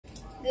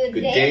Good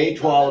day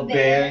to all the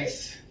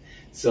bears.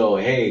 So,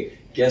 hey,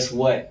 guess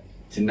what?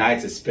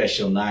 Tonight's a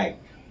special night.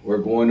 We're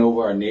going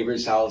over our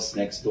neighbor's house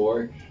next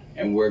door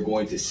and we're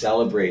going to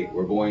celebrate.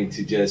 We're going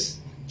to just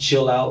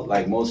chill out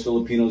like most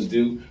Filipinos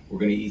do. We're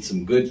going to eat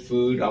some good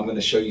food. I'm going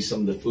to show you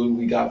some of the food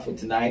we got for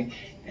tonight,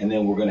 and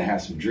then we're going to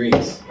have some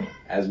drinks.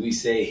 As we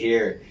say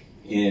here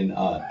in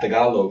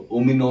Tagalog,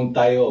 uminom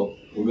tayo.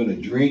 We're going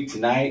to drink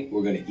tonight,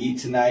 we're going to eat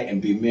tonight,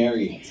 and be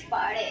merry. Let's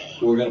party.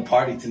 We're going to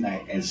party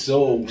tonight. And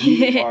so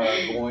we are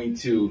going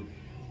to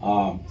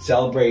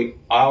celebrate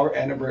our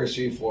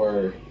anniversary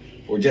for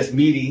just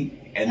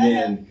meeting. And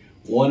then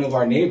one of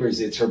our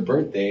neighbors, it's her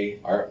birthday,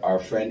 our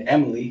friend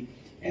Emily.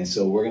 And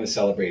so we're going to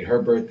celebrate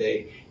her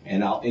birthday.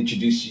 And I'll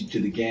introduce you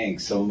to the gang,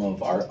 some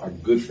of our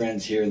good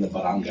friends here in the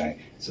barangay.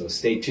 So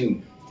stay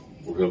tuned.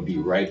 We're going to be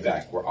right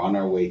back. We're on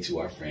our way to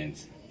our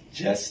friends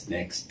just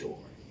next door.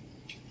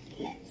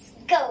 Let's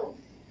go.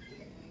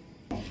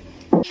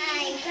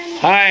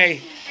 Hi.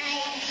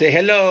 Say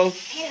hello.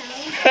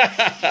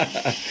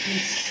 Hello.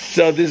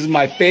 So this is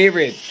my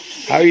favorite.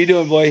 How are you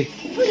doing, boy?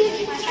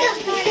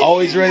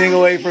 Always running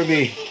away from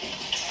me.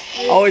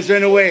 Always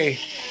run away.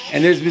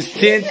 And there's Miss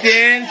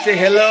Tintin. Say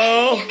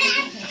hello.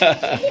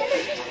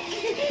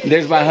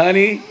 There's my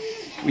honey.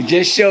 We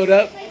just showed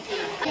up.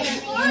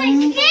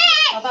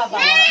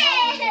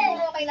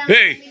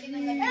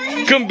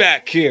 Hey, come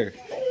back here.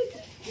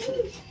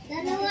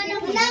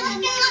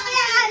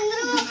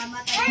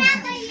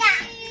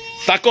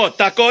 Takot,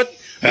 takot.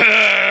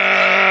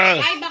 I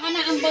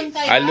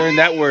learned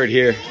that word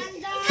here.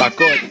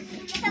 Takot.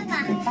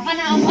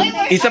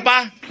 Isa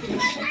pa?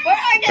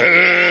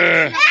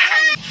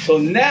 So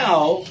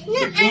now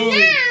the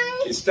food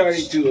is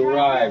starting to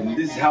arrive. And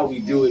this is how we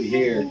do it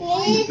here in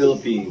the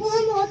Philippines.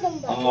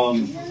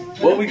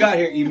 What we got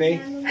here, Ime?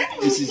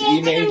 This is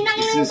Ime.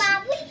 This is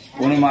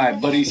one of my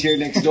buddies here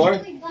next door.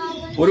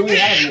 What do we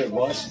have here,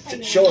 boss?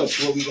 Show us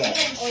what we got.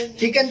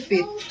 Chicken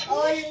feet.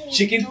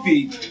 Chicken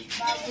feet.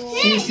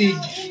 Sisig.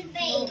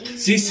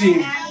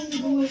 Sisig.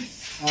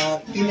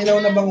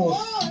 Kinilaw na bangus.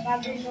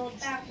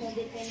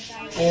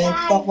 And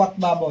tokwat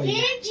baboy.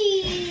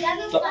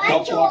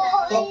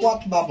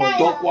 Tokwat baboy.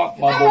 Tokwat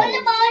baboy.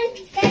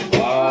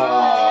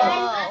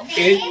 Wow.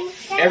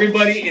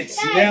 Everybody, it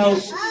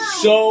smells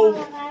so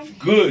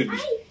good.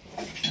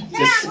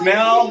 The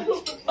smell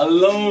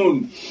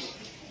alone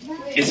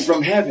is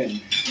from heaven.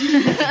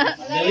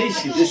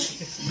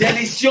 Delicious.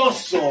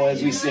 Delicioso,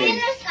 as we say.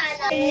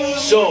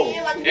 So,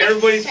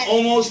 everybody's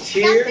almost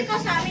here.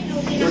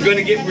 We're going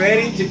to get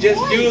ready to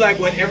just do like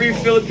what every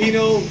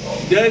Filipino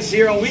does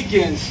here on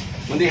weekends.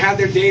 When they have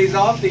their days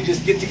off, they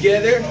just get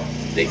together.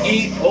 They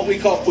eat what we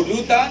call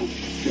pulutan.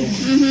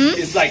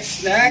 It's like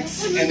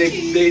snacks, and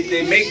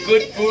they make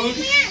good food.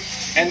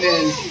 And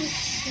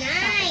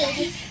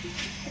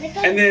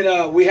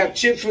then we have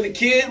chips for the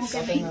kids.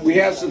 We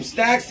have some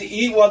snacks to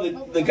eat while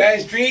the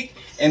guys drink.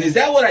 And is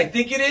that what I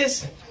think it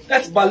is?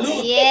 That's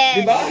balut. Yes,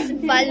 diba?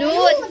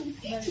 balut.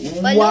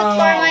 Balut Wow. for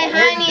my Where did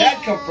honey.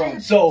 that come from?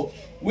 So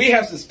we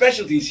have some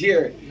specialties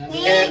here.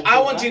 And I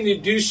want to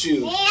introduce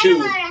you to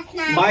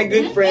my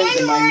good friends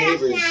and my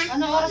neighbors.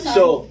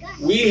 So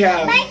we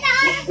have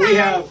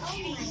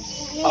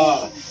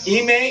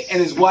Ime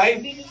and his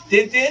wife,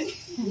 Tintin.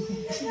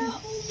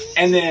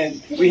 And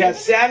then we have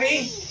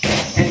Sammy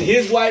and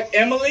his wife,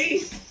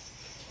 Emily.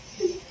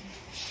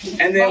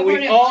 And then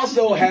we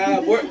also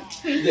have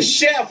the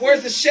chef.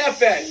 Where's the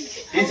chef at?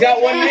 He's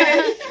got 1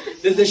 minute.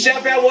 Does the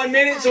chef have 1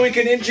 minute so we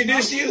can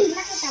introduce you?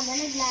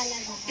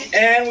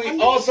 And we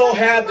also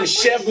have the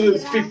chef who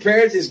has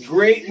prepared this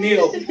great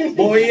meal,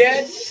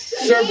 Boyet,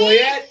 Sir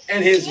Boyet,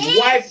 and his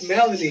wife,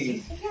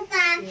 Melanie.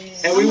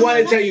 And we want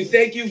to tell you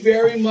thank you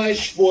very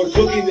much for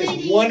cooking this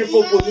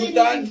wonderful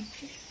pulutan,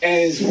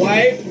 and his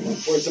wife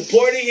for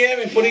supporting him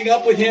and putting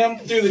up with him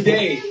through the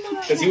day,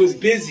 because he was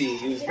busy.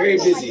 He was very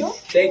busy.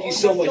 Thank you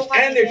so much.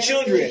 And their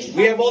children.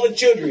 We have all the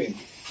children.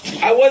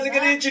 I wasn't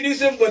going to introduce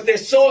them, but they're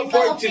so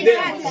important to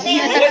them.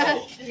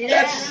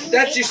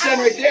 That's your son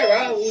right there,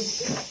 huh?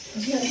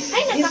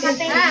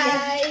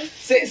 Hi.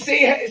 Say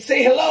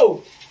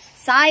hello.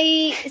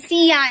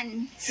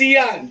 Sian.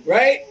 Sian,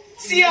 right?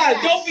 Sian,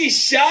 don't be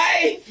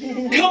shy.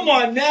 Come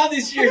on now,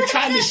 this is your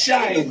time to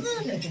shine.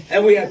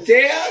 And we have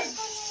Thea.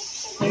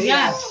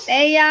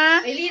 Teya.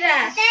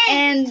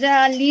 And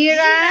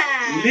Lira.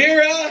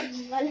 Lira.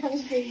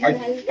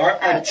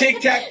 Our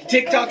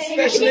TikTok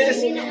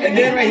specialist. And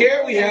then right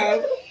here we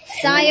have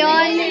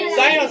Zion.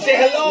 Zion. Say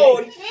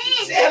hello.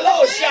 Say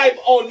hello, shy.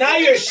 Oh, now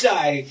you're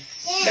shy.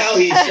 Now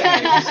he's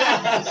shy.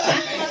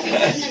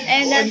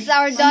 And that's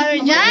our daughter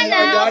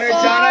Jana, of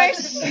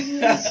course.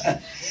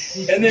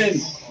 And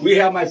then we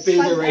have my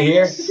favorite right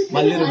here,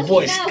 my little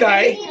boy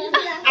Sky.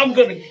 I'm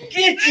gonna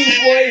get you,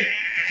 boy.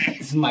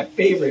 This is my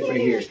favorite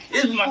right here.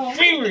 This is my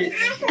favorite.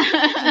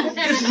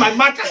 This is my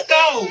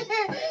macacao.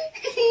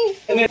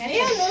 And then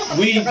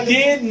we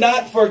did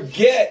not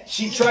forget.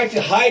 She tried to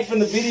hide from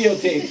the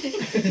videotape.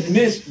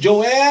 Miss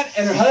Joanne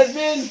and her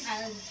husband,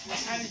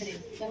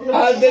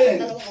 Aldrin.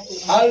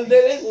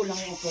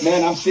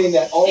 Man, I'm saying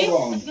that all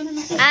wrong.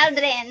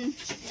 Aldrin.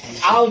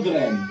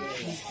 Aldrin.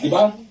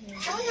 Diba?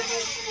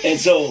 And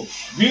so,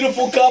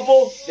 beautiful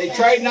couple. They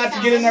tried not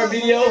to get in our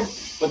video,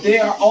 but they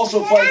are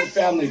also part of the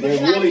family. They're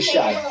really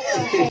shy.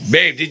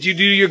 Babe, did you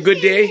do your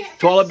good day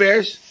to all the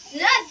bears?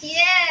 Not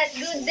yet.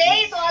 Good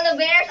day to all the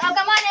bears. Oh,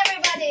 come on,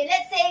 everybody.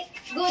 Let's say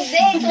good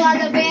day to all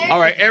the bears. All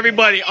right,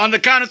 everybody, on the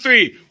count of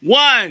 3.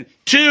 1,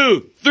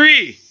 2,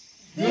 3.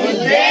 Good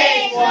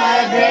day to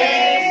all the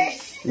bears.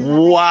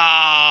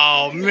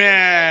 Wow,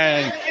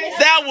 man.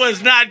 That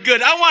was not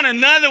good. I want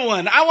another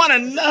one. I want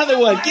another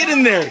one. Get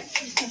in there.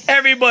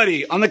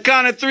 Everybody, on the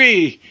count of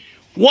 3.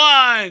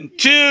 1,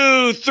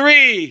 2,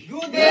 3.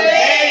 Good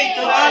day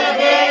to all the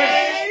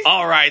bears.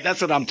 All right,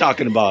 that's what I'm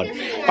talking about.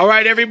 All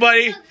right,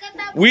 everybody.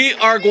 We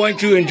are going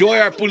to enjoy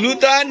our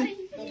pulutan,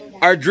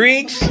 our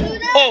drinks.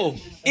 Oh,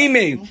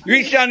 Ime,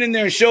 reach down in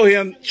there and show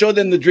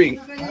them the drink.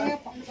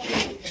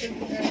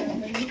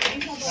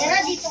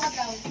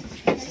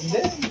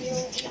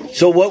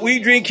 So what we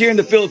drink here in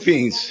the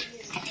Philippines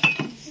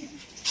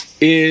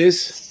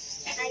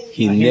is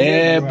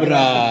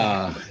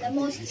Ginebra. The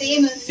most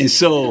famous. And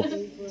so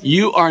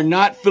you are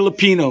not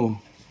Filipino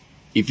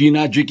if you're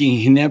not drinking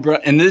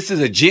Ginebra. And this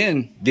is a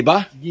gin,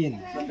 diba? Gin.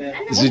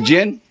 This is a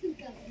gin.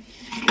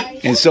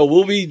 And so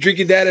we'll be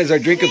drinking that as our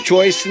drink of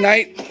choice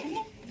tonight.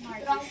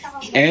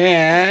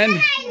 And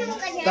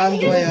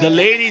the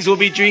ladies will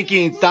be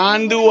drinking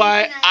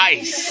Tanduay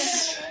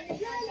Ice.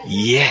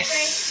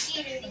 Yes.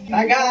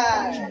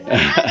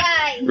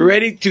 Tagay.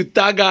 Ready to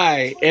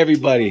tagay,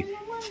 everybody.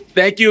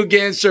 Thank you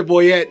again, Sir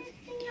Boyet,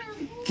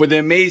 for the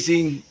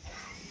amazing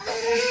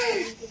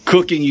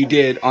cooking you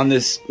did on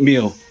this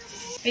meal.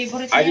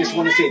 I just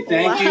want to say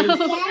thank you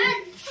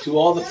to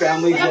all the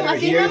families that are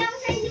here.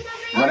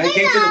 When I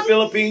came to the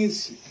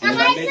Philippines and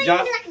I met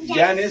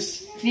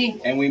Janice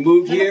and we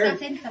moved here,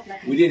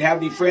 we didn't have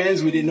any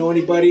friends, we didn't know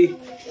anybody,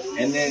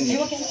 and then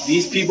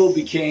these people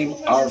became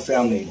our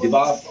family.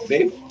 Diba,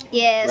 babe?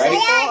 Yes, Right? of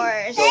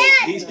course. So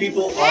these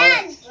people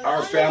are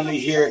our family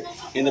here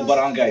in the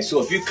barangay. So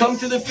if you come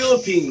to the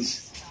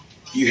Philippines,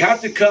 you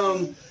have to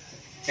come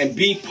and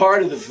be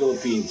part of the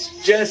Philippines.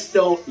 Just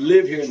don't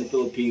live here in the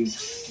Philippines.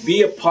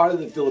 Be a part of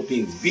the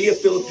Philippines. Be a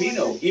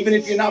Filipino, even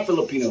if you're not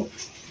Filipino.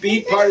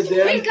 Be part of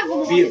them,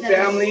 be a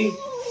family,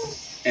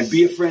 and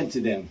be a friend to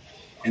them.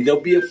 And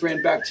they'll be a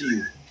friend back to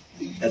you.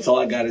 That's all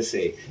I gotta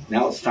say.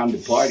 Now it's time to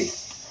party.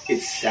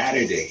 It's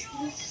Saturday.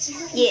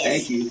 Yes.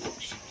 Thank you.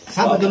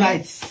 Sabado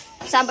nights.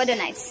 Sabado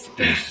nights.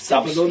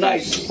 Sabado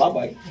night.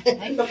 Bye-bye.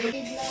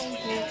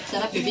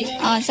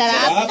 Oh,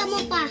 sarap.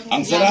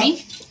 Ang sarap.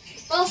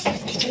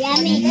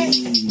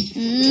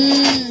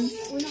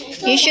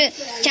 You should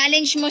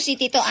challenge mo si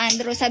Tito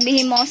Andrew.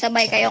 Sabihin mo,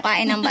 sabay kayo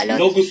kain ng balot.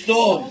 No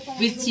gusto.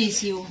 With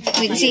sisiw.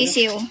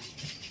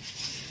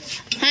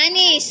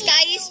 Honey,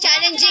 Sky is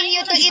challenging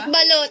you to eat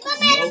balot.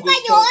 No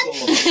gusto.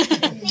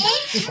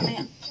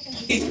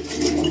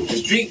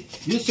 Drink.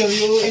 You sir,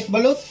 you eat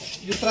balut?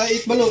 You try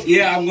eat balut?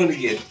 Yeah, I'm gonna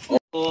get.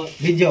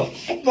 Video.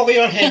 Poke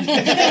your head.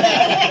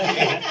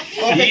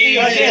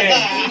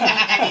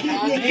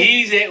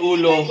 Easy,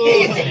 ulo.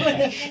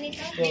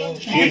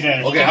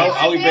 Okay,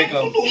 how we break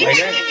them?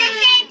 Like that?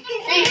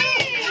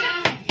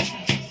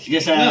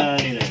 Yes,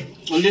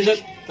 only the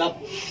top.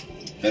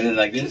 And then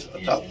like this,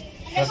 on top.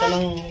 Nasa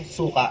lang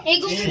suka.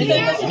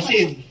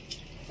 Asin.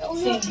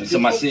 It's a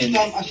masin.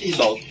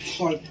 Salt.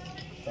 Salt.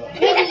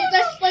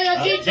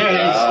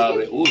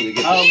 Ooh, we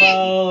get How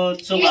about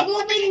suka?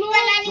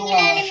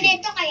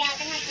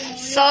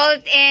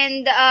 Salt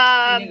and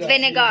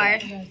vinegar.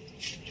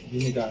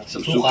 Vinegar.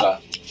 some suka.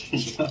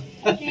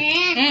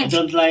 I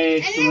don't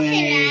like too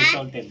many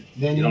salted.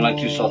 Then You don't like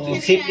too salty?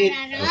 Sip it.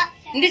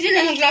 Hindi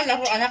sila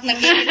naglalaro, anak.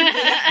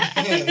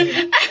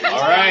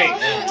 All right.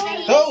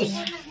 Toast.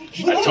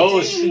 A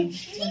toast.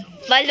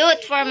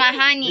 Balut for my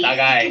honey.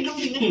 Tagay.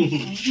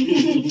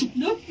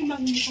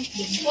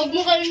 Huwag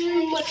mo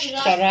kalimutan matira.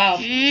 Sarap.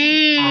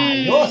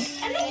 Ayos.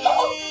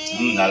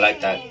 I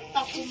like that.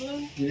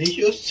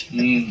 Delicious.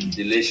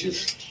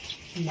 Delicious.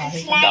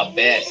 The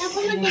best.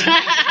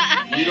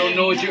 You don't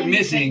know what you're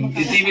missing.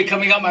 It's even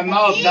coming out my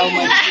mouth, down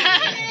my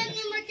chin.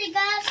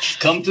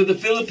 Come to the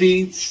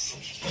Philippines.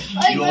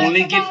 You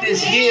only get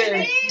this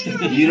here.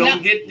 You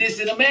don't get this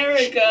in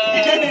America.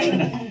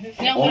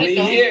 Only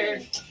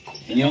here.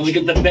 And you only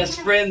get the best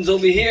friends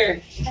over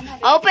here.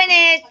 Open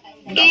it.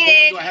 Eat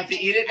it. Do I have to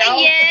eat it now?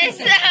 Yes.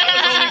 That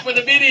was only for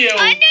the video.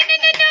 Oh,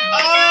 no.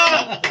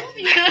 Ah!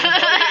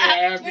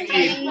 I have to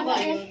eat.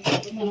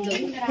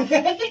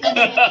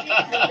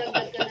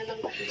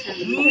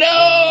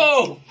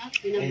 No!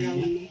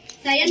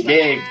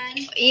 Babe,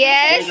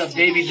 Yes. there's a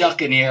baby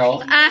duck in here. Oh.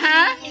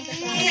 Uh-huh.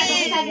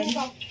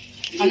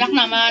 Anak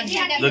naman.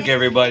 Look,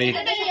 everybody.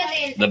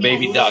 The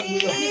baby duck.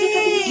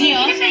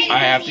 Niyo? I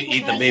have to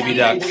eat the baby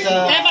duck.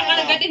 Kaya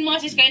pakalagatin mo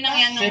kasi kayo nang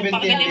yan.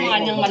 Pakagatin mo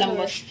kanyang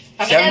malambot.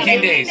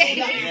 17 days.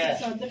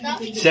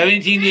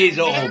 17 days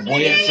old.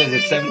 Boy, it says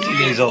it's 17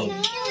 days old.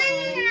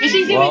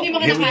 Kasi si Well, hindi mo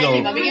here we kinakain, go.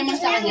 di ba? Bigyan mo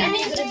sa kanya.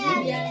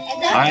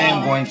 I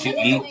am going to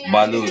eat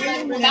balut.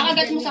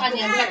 Kakagat mo sa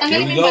kanya. Here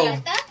Tanggalin we mo go. pala.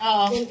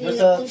 Oo.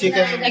 Nasa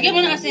chicken. Lagyan mo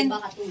ng asin.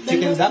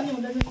 Chicken duck?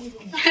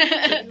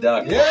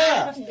 Duck.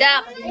 Yeah.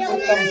 Duck.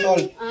 Put some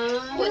salt.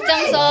 Put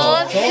some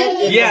salt.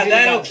 Yeah,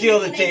 that'll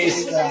kill the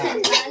taste.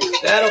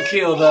 That'll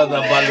kill the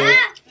balut.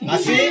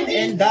 Asin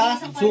and the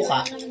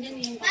suka.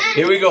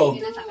 Here we go.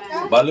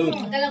 Balut.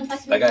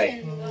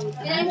 Lagay.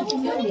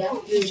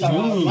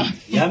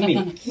 Yummy.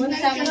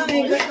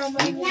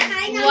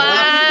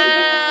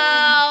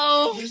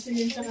 Wow.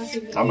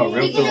 I'm a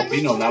real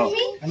Filipino now.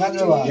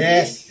 Another one.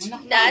 Yes.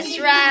 That's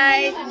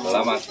right.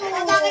 Salamat.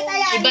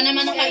 Iba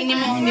naman ang kainin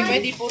mo. Hindi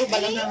pwede puro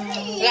balot.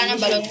 Wala nang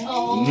balot.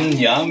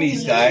 Yummy,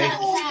 guy.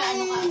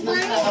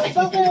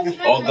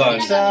 All gone.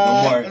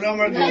 No more. No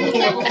more. You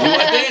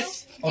want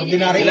this?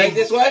 Ordinary. You like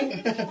this one?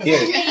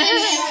 Here.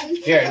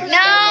 Here.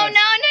 No.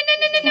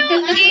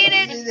 Eat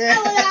it.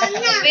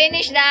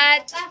 Finish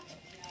that.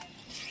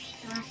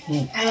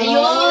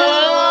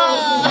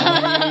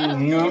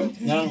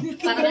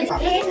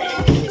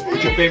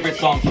 What's your favorite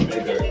song from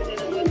Edgar?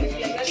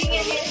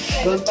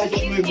 Don't touch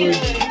my bird.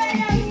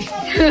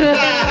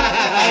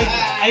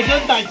 I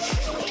don't touch.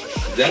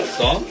 Is that a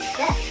song?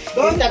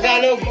 Don't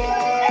Tagalog.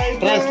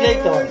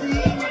 Translator.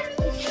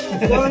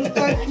 Don't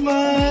touch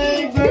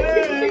my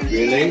bird.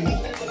 Really?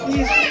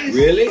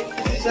 Really?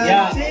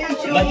 Yeah.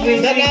 But we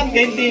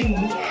canteen.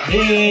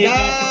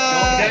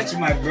 That's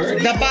my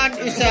bird. The band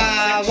is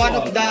one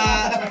of the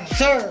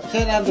Sir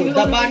Andrew.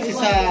 The band is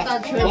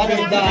one of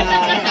the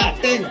top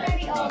 10.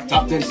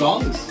 Top 10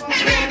 songs?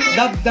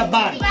 The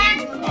band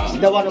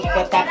is the one of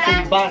the top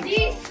 10 band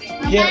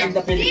here in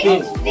the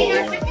Philippines.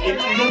 You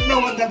don't know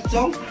what that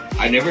song?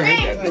 I never heard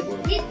that before.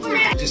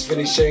 Just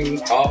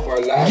finishing off our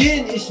last.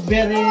 Gin is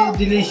very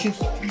delicious.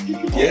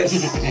 Yes.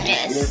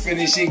 We're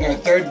finishing our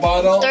third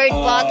bottle. Third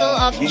bottle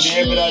of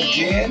Ginebra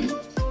gin. gin.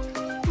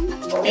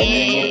 And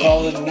then we'll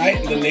call it a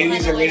night. The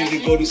ladies are ready to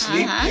go to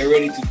sleep. They're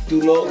ready to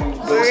tulog.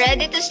 We're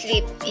ready to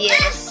sleep.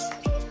 Yes.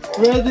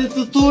 Ready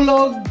to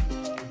tulog.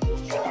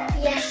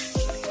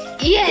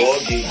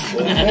 Yes.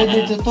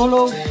 Ready to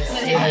tulog.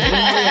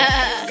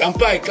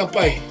 Kampay,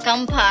 kampay.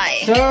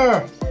 Kampai.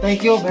 Sir,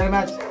 thank you very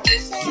much.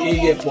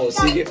 Sige po,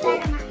 sige po.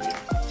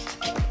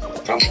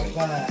 Kampay.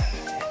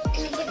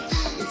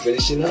 We're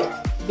finishing up.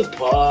 The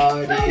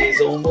party is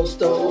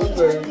almost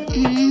over.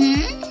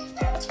 Mm-hmm.